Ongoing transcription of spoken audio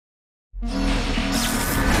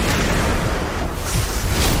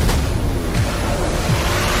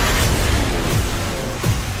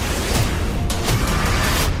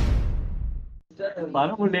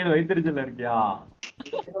மரமுண்டையில வைத்திருச்சல இருக்கியா?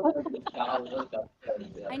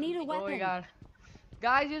 I need a weapon. Oh my god.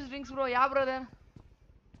 Guys, use drinks bro. Yeah brother.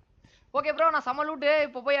 Okay bro, நான் சம loot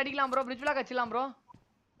இப்போ போய் அடிக்கலாம் bro. bridge block அடிச்சலாம் bro.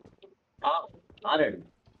 Car எடு.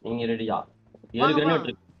 நீங்க ரெடியா? 7 கிரேனேட்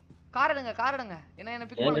இருக்கு. கார் எடுங்க. என்ன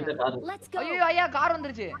பிக் பண்ணுங்க. Let's go. ஐயோ ஐயா கார்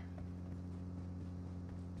வந்துருச்சு.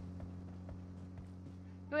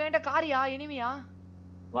 யோ என்கிட்ட காரியா எனிமியா?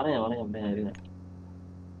 வரேன் அப்படியே இருங்க.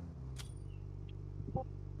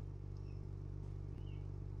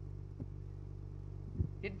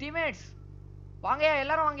 டீம்மேட்ஸ் வாங்கயா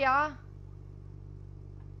எல்லாரும் வாங்கயா.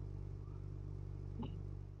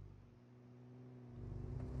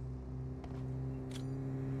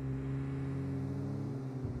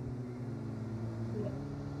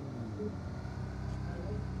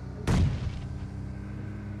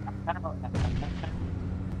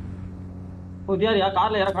 புதியாரியா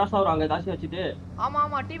கார்ல யாரா கிராஸ் ஆவறாங்க தாசி வச்சிட்டு.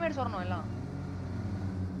 ஆமா டீம்மேட்ஸ் வரணும் எல்லாம்.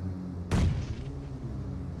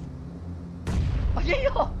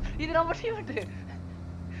 ஐயோ இது நம்ம டீம்மேட்.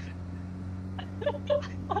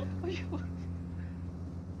 ஐயோ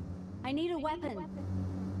I need a weapon.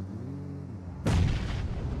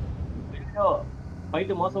 ஐயோ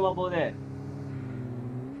ஃபைட் மோசமா போகுதே.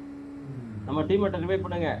 நம்ம டீம்மேட்ட ரிவைவ்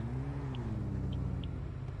பண்ணுங்க.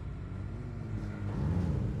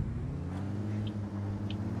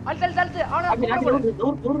 அல்தல்து அவன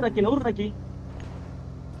நூறு ராக்கி.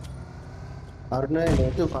 அருணா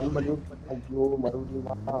எனக்கு ஃபன் பண்ணி ஐயோ மறுபடியும்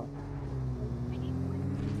வா.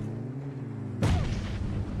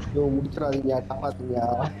 ஐயோ முடிச்சறாதீங்க காப்பாத்துங்க.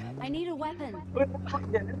 I need a weapon.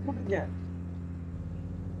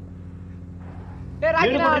 ஏய்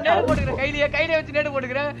ராக்கி நான் நேடு போட்டுக்கறேன் கையிலே வச்சு நேடு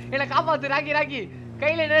போட்டுக்கறேன். என்ன காப்பாத்து ராக்கி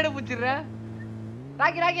கையில நேடு புடிச்சிரறேன்.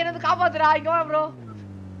 ராக்கி என்ன காப்பாத்துடா இங்க வா bro.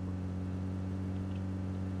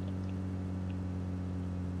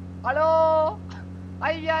 ஹலோ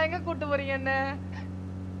ஐயா எங்க கூட்டி போறீங்க என்ன?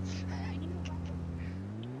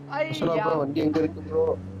 ஐயா ப்ரோ வண்டி எங்க இருக்கு ப்ரோ?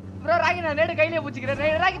 ப்ரோ ராக்கி நான் நேடு கையிலே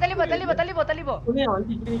புடிச்சிக்கிறேன். ராக்கி தள்ளி போ. தள்ளி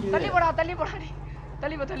போடா நீ.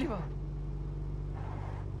 தள்ளி போ.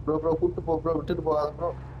 ப்ரோ கூட்டி போ ப்ரோ விட்டுட்டு போகாத ப்ரோ.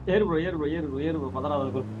 ஏறு ப்ரோ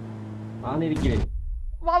பதறாத ப்ரோ. நான் இருக்கேன்.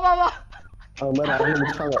 வா. அவங்க மேல அருண்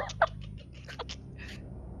முடிச்சாங்க.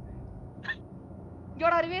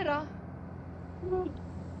 இங்கடா அறிவேரா.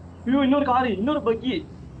 ஐயோ இன்னொரு பக்கி.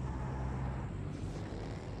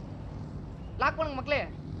 லாக் பண்ணுங்க மக்களே.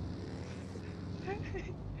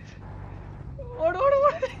 ஓடு.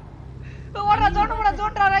 ஓடுறா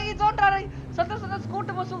ஜோன்டா ராக்கி. சந்தோஷ்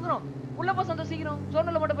கூட்டி போ சூக்குறோம். உள்ள போ சந்தோஷ் சீக்கிரம்.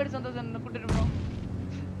 ஜோன்ல மட்டும் போய் சந்தோஷ் என்ன கூட்டிட்டு போ.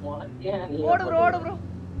 ஓடு ப்ரோ.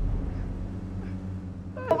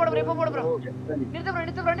 போடு ப்ரோ.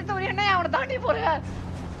 நிறுத்து ப்ரோ. என்ன அவனை தாண்டி போற?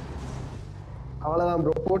 அவ்வளவுதான்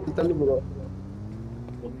ப்ரோ போட்டு தள்ளு ப்ரோ.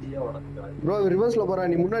 ப்ரோ ரிவர்ஸ்ல போறா.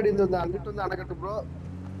 நீ முன்னாடி இருந்து அங்கிட்டு வந்து அணக்கட்டு ப்ரோ.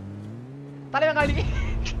 தலைவன் காலி.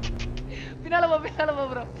 பின்னால போ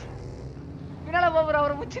ப்ரோ.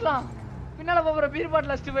 அவரை முச்சிடலாம். பின்னால போ ப்ரோ. பீர்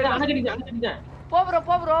பாட்டில் வச்சுட்டு போயிடலாம். அடிச்சிட்டேன். போ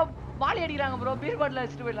ப்ரோ. வாலி அடிக்கிறாங்க ப்ரோ. பீர் பாட்டில்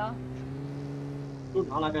வச்சுட்டு போயிடலாம்.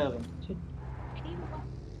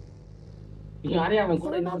 யாரையா அவன்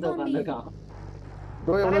கூட இன்னொருத்தன் உட்கார்ந்திருக்கான்.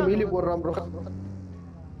 ப்ரோ எவனோ மீலி போடுறான் ப்ரோ.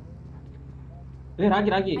 ஏய்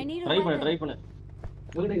ராக்கி ட்ரை பண்ணு.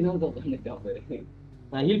 கூட இன்னொருத்தன் உட்கார்ந்திருக்கான் பாரு.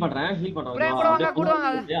 நான் ஹீல் பண்றேன். கூட வாங்க.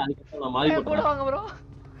 அதுக்கு நான் மாறி கூட வாங்க ப்ரோ.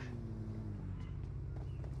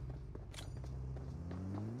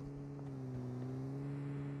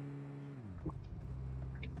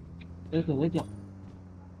 ஏய்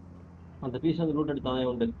அந்த பீஸ் வந்து லூட் எடுத்தானே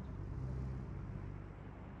உண்டு.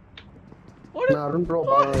 நான் அருண் ப்ரோ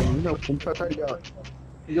இன்னும் பும்சா இல்லையா?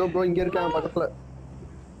 ஐயோ ப்ரோ இங்க இருக்கான் பக்கத்துல.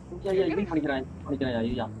 ஹீல் பண்ணிக்கிறேன்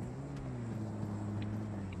ஐயா.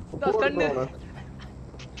 ஸ்டன்னு.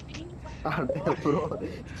 ப்ரோ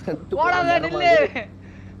ஓடாத நில்லு.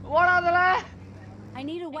 ஓடாதல. I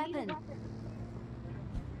need a weapon.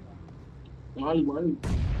 Mall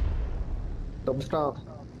தப்ஸ்டா.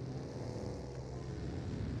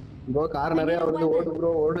 Bro car நிறைய வருது. ஓடு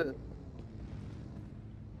ப்ரோ ஓடு.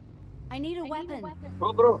 I need a weapon.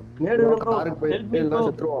 Bro நேடு ப்ரோ. காருக்கு போய் எல்லாம்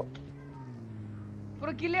செத்துறோம்.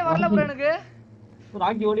 ப்ரோ கில்லே வரல ப்ரோ எனக்கு.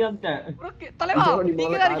 ராக்கி ஓடியாந்துட்டேன். ப்ரோ தலைவா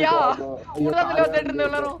நீங்க தான் இருக்கியா? உடனே தலைவா தேடிட்டு இருந்த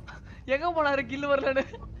எல்லாரும். எங்க போனாரு கில் வரலன்னு?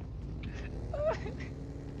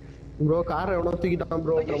 ப்ரோ காரை எவனோ தூக்கிட்டான்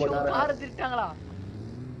ப்ரோ. நம்ம காரை திருட்டாங்களா?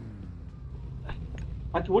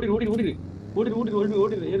 அச்சு ஓடி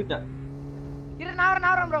ஏறிட்டேன். இரு நான்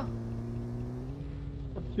வரேன் ப்ரோ.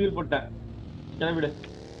 ஃபீல் போட்டேன். கிளம்பிடு.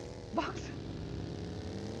 பாக்ஸ்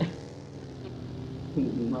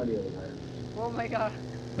முன்னாடி வருங்க. ஓ மை காட்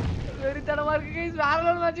வெறித்தனமா இருக்கு गाइस வேற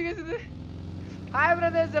லெவல் மேட்ச் गाइस இது ஹாய்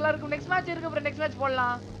பிரதர்ஸ் எல்லாருக்கும் நெக்ஸ்ட் மேட்ச் இருக்கு ப்ரோ நெக்ஸ்ட் மேட்ச்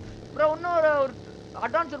போடலாம் ப்ரோ இன்னும் ஒரு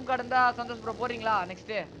அட்வான்ஸ் ரூம் கார்டு இருந்தா சந்தோஷ் ப்ரோ போறீங்களா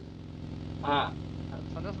நெக்ஸ்ட்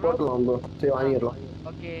சந்தோஷ் ப்ரோ போட்டுலாம் ப்ரோ சரி வாங்கிடலாம்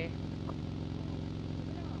ஓகே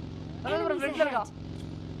சந்தோஷ் ப்ரோ ஃப்ரெண்ட்ல இருக்கா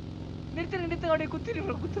நிறுத்து அப்படியே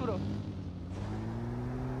குத்து ப்ரோ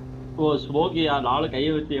ஓ ஸ்மோக்கியா நாலு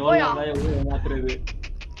கையை வச்சு எவ்வளவு ஏமாத்துறது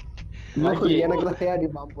எனக்கு தான் தேடி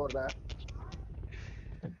பாம்பு போடுற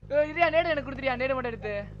இரியா நேடு எனக்கு கொடுத்துறியா நேடு மட்டும்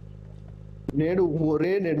எடுத்து நேடு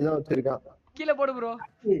ஒரே நேடு தான் வச்சிருக்கான் கீழ போடு ப்ரோ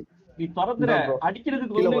நீ பறந்துற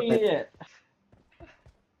அடிக்கிறதுக்கு ஒண்ணும் இல்லையே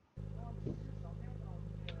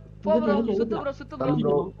போ ப்ரோ சுத்து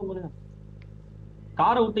ப்ரோ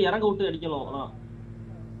காரை விட்டு இறங்க விட்டு அடிக்கணும்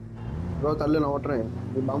ப்ரோ தள்ளு நான் ஓட்றேன்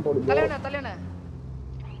நீ பாம்பு போடு தலைவனே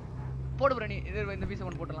போடு ப்ரோ நீ இந்த பீஸ்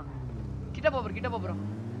ஒன்னு போடலாம் கிட்ட போ ப்ரோ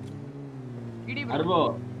இடி ப்ரோ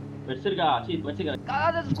வெச்சிருக்கா வச்சுக்க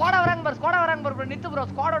காத ஸ்குவாடா வராங்க ப்ரோ நித்து ப்ரோ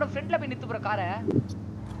ஸ்குவாடோட ஃப்ரண்ட்ல போய் நித்து ப்ரோ காரை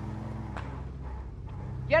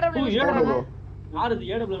ஏடபிள்யூ ப்ரோ யாரு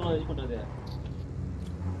இது ஏடபிள்யூ யூஸ் பண்றது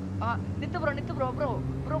நித்து ப்ரோ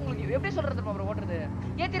உங்களுக்கு எப்படி சொல்றது ப்ரோ ஓட்றது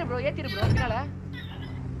ஏத்திரு ப்ரோ பின்னால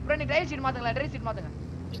ப்ரோ நீ டிரைவ் சீட் மாத்துங்க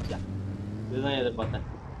இதுதான் எதிர்பார்த்தேன்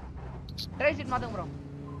டிரைவ் சீட் மாத்துங்க ப்ரோ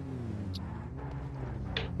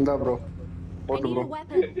இந்தா ப்ரோ I போட்டு need ப்ரோ a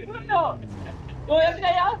weapon. ஓ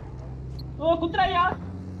எஸ்கையா ஓ குத்ராயா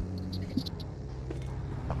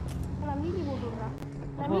நான் மீதி போட்டுறேன்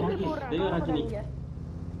தேவராஜினி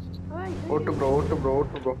ஓட்டு ப்ரோ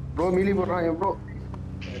ப்ரோ மீலி போடுறான் ப்ரோ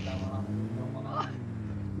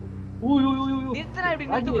நிறுத்துனா இப்படி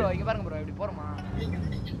நிறுத்து ப்ரோ இங்க பாருங்க ப்ரோ இப்படி போறோமா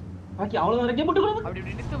பாக்கி அவ்வளவு வரைக்கும் போட்டு கொடு அப்படி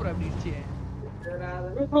நிறுத்து ப்ரோ அப்படி இடிச்சு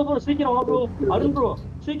ப்ரோ சீக்கிரம் வா ப்ரோ அருண் ப்ரோ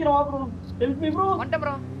சீக்கிரம் வா ப்ரோ ஹெல்ப் மீ ப்ரோ வந்துட்டேன்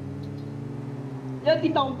ப்ரோ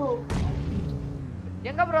ஏத்திட்டான் ப்ரோ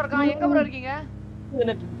எங்க ப்ரோ இருக்கீங்க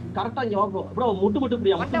எனக்கு கரெக்ட்டா இங்க வா ப்ரோ முட்டு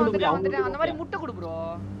பிடியா வந்துட்டேன் அந்த மாதிரி முட்டை கொடு ப்ரோ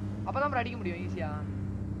அப்பதான் ப்ரோ அடிக்க முடியும் ஈஸியா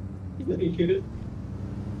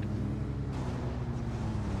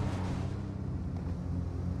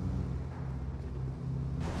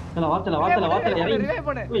வாத்தல ரிவைவ்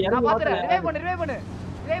பண்ணு நான் பாத்துறேன்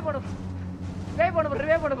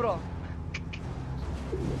ரிவைவ் பண்ணு ப்ரோ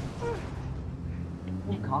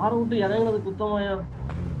கார விட்டு இறங்குனது குத்தமாயா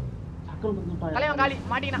சக்கல் குத்தாயா தலைவன் காலி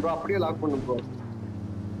மாட்டினா ப்ரோ அப்படியே லாக் பண்ணு ப்ரோ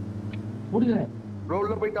முடியல ப்ரோ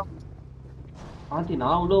உள்ள போய்ட்டான் ஆத்தி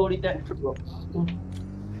நான் உள்ள ஓடிட்டேன் ப்ரோ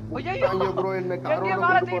ஐயோ ஐயோ ப்ரோ என்ன காரோட மேல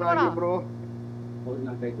போட்டு தூக்கி போறாங்க ப்ரோ ஒரு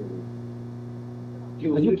நான் கை கொடு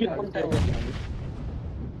ஐயோ கில் பண்ணிட்டேன்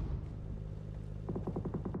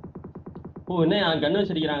ஓ என்ன கன்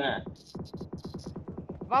வச்சு அடிக்கிறாங்க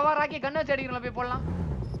வா ராக்கி கன் வச்சு அடிக்கிறோம் போய் போடலாம்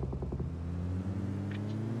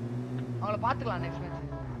அவங்கள பாத்துக்கலாம் நெக்ஸ்ட் மேட்ச்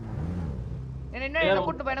என்ன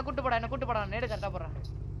கூட்டு போடா நேடு கரெக்டா போறேன்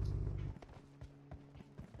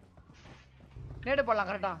நேடு போடலாம்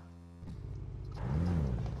கரெக்டா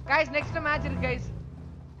गाइस நெக்ஸ்ட் மேட்ச் இருக்கு गाइस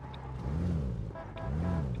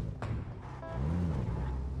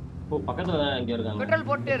ஓ பக்கத்துல தான் இங்க இருக்காங்க பெட்ரோல்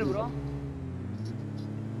போட்டே இரு ப்ரோ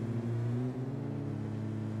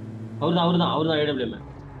அவர்தான் ஏடபிள்யூ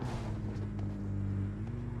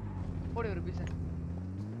போடு ஒரு பீஸ்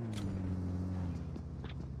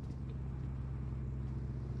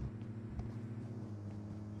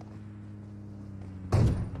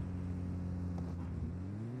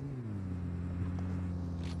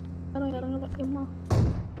இறங்கலம்மா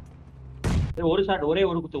ஒரு ஷாட் ஒரே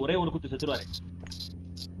ஒரு குத்து செத்துறாரு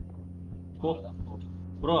ஓ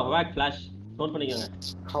ப்ரோ ஹவாக் ஃபிளாஷ் நோட் பண்ணிக்கங்க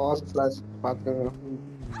ஹவாக் ஃபிளாஷ் பாத்துங்க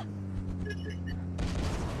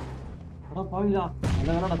அட பாவியா அந்த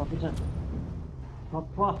வேறடா தப்பிச்சேன்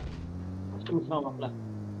அப்பா ஃபர்ஸ்ட் மிஸ்ரா மாப்ள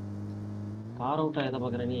கார் அவுட்டா எதை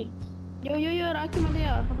பாக்குற நீ யோ ராக்கி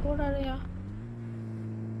மலையா போடாதயா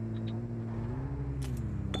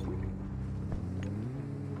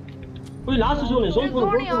போய் லாஸ்ட் ஜோன்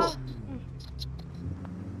போடு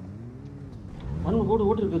அருண்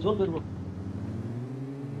ஓட்டு இருக்கு ஜோன் போயிரு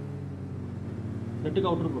நெட்டுக்கு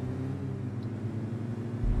அவுட் இருக்கு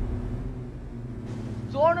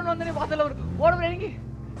ஜோன் வந்து நீ பாத்தல ஓடு இறங்கி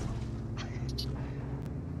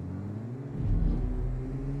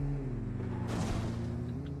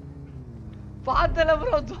பாத்தல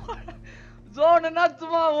ப்ரோ ஜோன்னா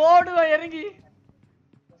சும்மா ஓடுவ இறங்கி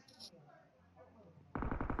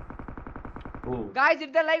guys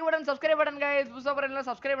hit the like button subscribe button guys புதுசா வரீங்களா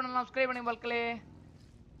subscribe பண்ணி மக்களே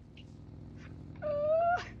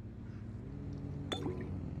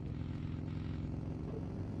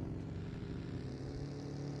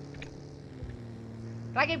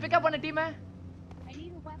ராக்கி பிக் அப் பண்ண team I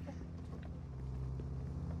need a weapon.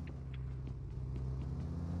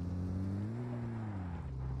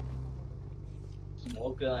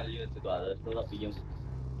 Smoke தான் அள்ளி வச்சுக்கோ அதை வச்சு தான் பிஎம்.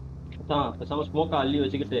 அதான் பேசாம ஸ்மோக்கை அள்ளி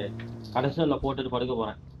வச்சுக்கிட்டு கடைசியில் நான் போட்டுட்டு படுக்க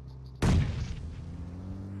போறேன்.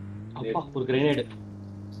 அப்பா ஒரு கிரேனேடு.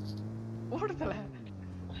 ஓடுதல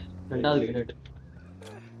ரெண்டாவது கிரேனேடு.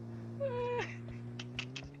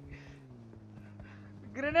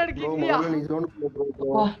 கிரேனேட் ப்ரோ கிக்கியா முதல்ல நீ ஜோனுக்குள்ள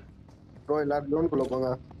ப்ரோ. ப்ரோ எல்லாரும் ஜோனுக்குள்ள போங்க.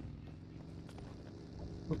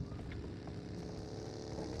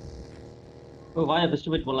 ப்ரோ வாயா பெஸ்ட்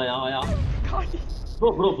பைட் போடலாம். வாயா காடி bro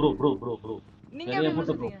bro bro bro bro bro நீங்க நிறைய எப்படி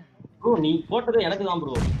போட்டு ப்ரோ. போட்டீங்க? ப்ரோ நீ போட்டதே எனக்கு தான்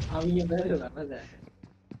ப்ரோ. அவங்க பேரு வரல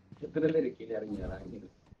எத்தனை பேர் கீழே இறங்கி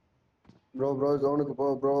ப்ரோ ஜோனுக்கு போ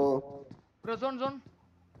bro. Bro zone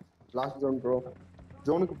last zone bro.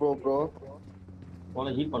 ஜோனுக்கு போ ப்ரோ.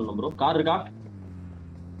 போல ஹீட் பண்ணனும் ப்ரோ. கார் இருக்கா?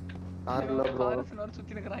 கார் இல்ல ப்ரோ. கார்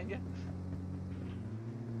சுத்தி நிக்கறாங்க.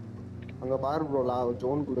 அங்க பாரு ப்ரோ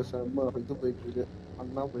ஜோனுக்குள்ள செம்ம இது போயிட்டு இருக்கு.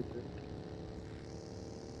 அண்ணா போயிட்டு இருக்கு.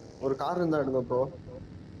 ஒரு கார் இருந்தா எடுங்க ப்ரோ.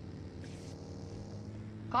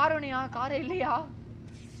 கார் வேணியா? காரே இல்லையா?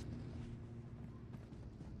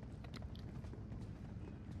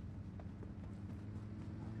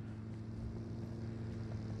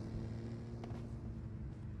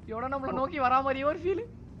 எவனோ நம்மள நோக்கி வரா மாதிரியே ஒரு ஃபீல்.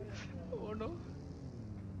 Oh no.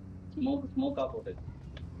 ஸ்மோக்கா போட்டு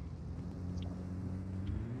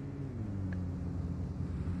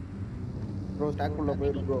ப்ரோ ஸ்டாக் உள்ள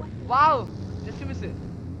போயிடு ப்ரோ. Wow just miss.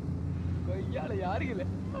 கொய்யால யாருக்கு இல்ல.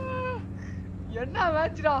 என்ன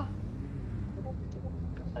மேட்ச்டா.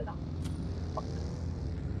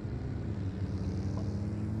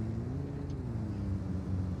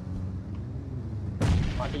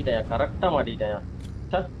 மாட்டிக்கிட்டயா? கரெக்டா மாட்டிக்கிட்டயா?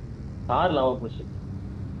 சார் கார் இல்லாம போச்சு.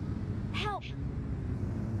 Help!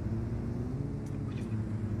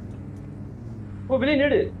 ஓ வெளியே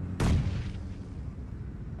நேடு.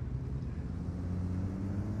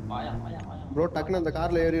 வாயா வாயா வாயா ப்ரோ டக்குன்னு அந்த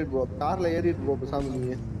கார்ல ஏறிடு ப்ரோ. கார்ல ஏறிடு ப்ரோ பேசாம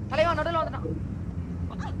நீங்க. தலைவா நடுவுல வந்துட்டான்.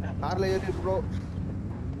 கார்ல ஏறிடு ப்ரோ.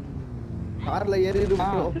 கார்ல ஏறிடு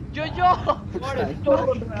ப்ரோ. ஜோஜோ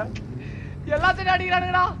எல்லாத்தையும்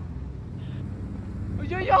அடிக்கிறானுங்கடா.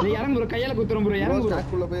 ஐயோ நீ இறங்கு ப்ரோ, கையால குத்துறோம் ப்ரோ, ப்ரோ இறங்கு ப்ரோ.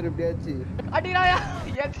 ஸ்டாக் உள்ள போயிடு எப்படியாச்சு. அடிக்கிறாயா?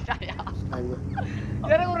 ஏத்திட்டாயா? ஐயோ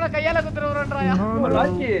இறங்குறல கையால குத்துறவன்றாயா?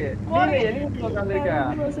 ராக்கி நீ எலிமினேட் உட்கார்ந்திருக்க.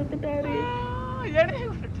 ப்ரோ செத்துட்டாரு. ஏனே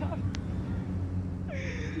விட்டான்.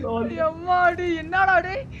 எம்மாடி என்னடா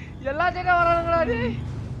டேய் எல்லாத்தையும் வரானுங்கடா டேய்.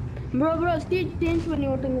 ப்ரோ ஸ்டேஜ் சேஞ்ச் பண்ணி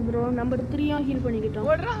ஓட்டுங்க ப்ரோ. நம்பர் 3 ஹீல் பண்ணிக்கிட்டோம்.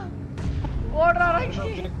 ஓடுறா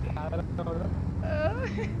ராக்கி.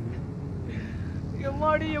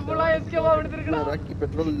 எம்மாடி எவ்வளவு எஸ்கேவா விடுதிருக்கடா. ராக்கி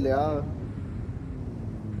பெட்ரோல் இல்லையா?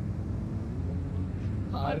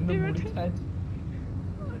 அல்டிமேட்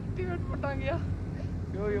போட்டாங்கயா.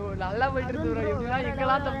 யோ நல்லா போயிட்டு இருக்கு ப்ரோ. எப்படினா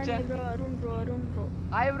எங்கலாம் தப்பிச்சேன். Arun bro.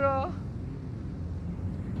 Hi bro.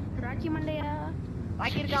 Rakhi மண்டையா?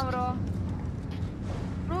 ராக்கி இருக்கா ப்ரோ?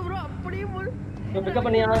 ப்ரோ அப்படியே பிக்கப்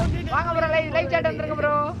பண்ணியா? வாங்க ப்ரோ லைவ் சாட் வந்துருங்க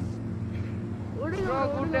ப்ரோ. ஓடுங்க bro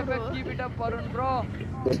good effect keep it up Arun bro.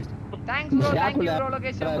 Thanks bro. Thank you bro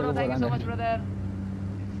location bro. Thank you so much brother.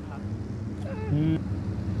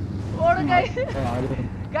 ஓடு guys.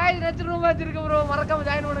 Guys next room match இருக்கு bro. மறக்காம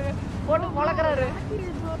join பண்ணுங்க. போட்டு வளக்கறாரு.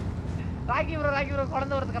 Rakhi bro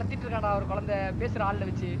குழந்தை ஒருத்த கடத்திட்டு இருக்கான்டா. ஒரு குழந்தை பேசுற ஆள்ல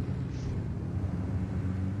வச்சு.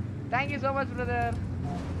 Thank you so much brother.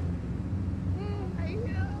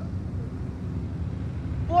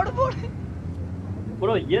 போடு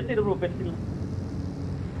ப்ரோ ஏத்திடு ப்ரோ பென்சில்.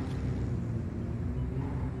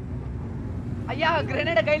 ஐயா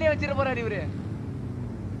கிரேனேட கையிலே வச்சிர போறாரு இவரு.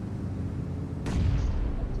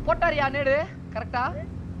 போட்டாரியா நேடு கரெக்ட்டா?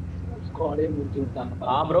 ஸ்குவாடே முடிச்சு விட்டாங்க.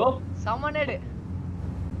 ப்ரோ செம நேடு.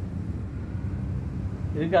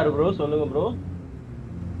 இருக்காரு ப்ரோ சொல்லுங்க ப்ரோ.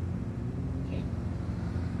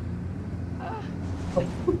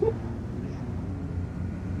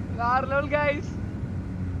 வேற level guys.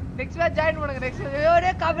 Next match join பண்ணுங்க. நெக்ஸ்ட்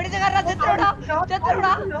ஏய் கபடிச்சக்காரா செத்துறடா.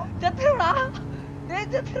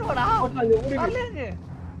 டேய் செத்துறடா. வரலங்க.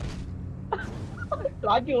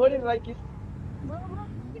 ராக்கி ஓடி ராக்கி.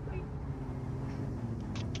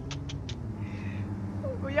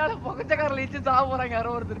 கொய்யால பக்கச்சக்காரல இச்சு சாவ போறாங்க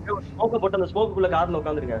யாரோ ஒருத்தர். ஸ்மோக் போட்டு அந்த ஸ்மோக்குள்ள கார்ல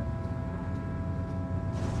உட்கார்ந்திருக்கேன்.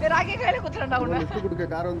 ஏய் ராக்கி கையில குத்துறடா உன்ன. லிஃப்ட் குடுக்க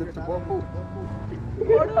கார் வந்துருச்சு போ.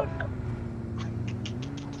 ஓடு.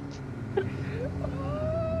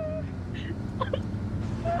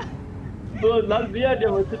 ப்ரோ நான் பிஆர்டி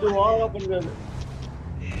வச்சிட்டு வாங்க பண்றாரு.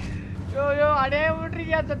 யோ அடே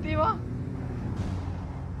விட்டுறியா சத்தியமா?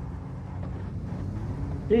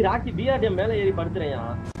 டேய் ராக்கி பிஆர்டி மேல ஏறி படுத்துறேன்யா.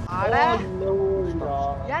 அட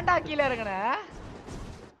ஏன்டா கீழ இறங்கன?